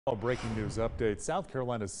A breaking news update. South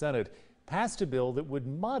Carolina's Senate passed a bill that would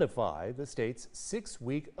modify the state's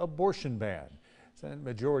 6-week abortion ban. Senate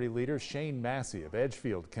Majority Leader Shane Massey of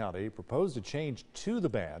Edgefield County proposed a change to the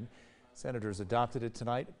ban. Senators adopted it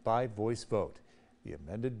tonight by voice vote. The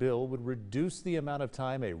amended bill would reduce the amount of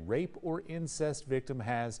time a rape or incest victim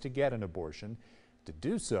has to get an abortion. To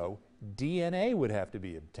do so, DNA would have to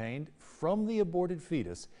be obtained from the aborted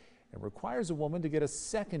fetus and requires a woman to get a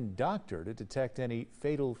second doctor to detect any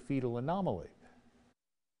fatal fetal anomaly.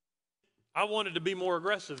 I wanted to be more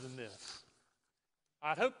aggressive than this.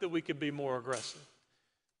 I'd hoped that we could be more aggressive.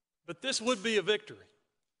 But this would be a victory.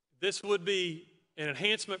 This would be an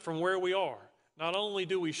enhancement from where we are. Not only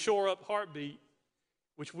do we shore up Heartbeat,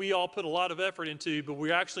 which we all put a lot of effort into, but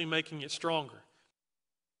we're actually making it stronger.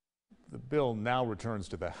 The bill now returns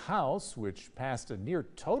to the House, which passed a near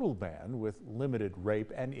total ban with limited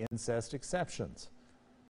rape and incest exceptions.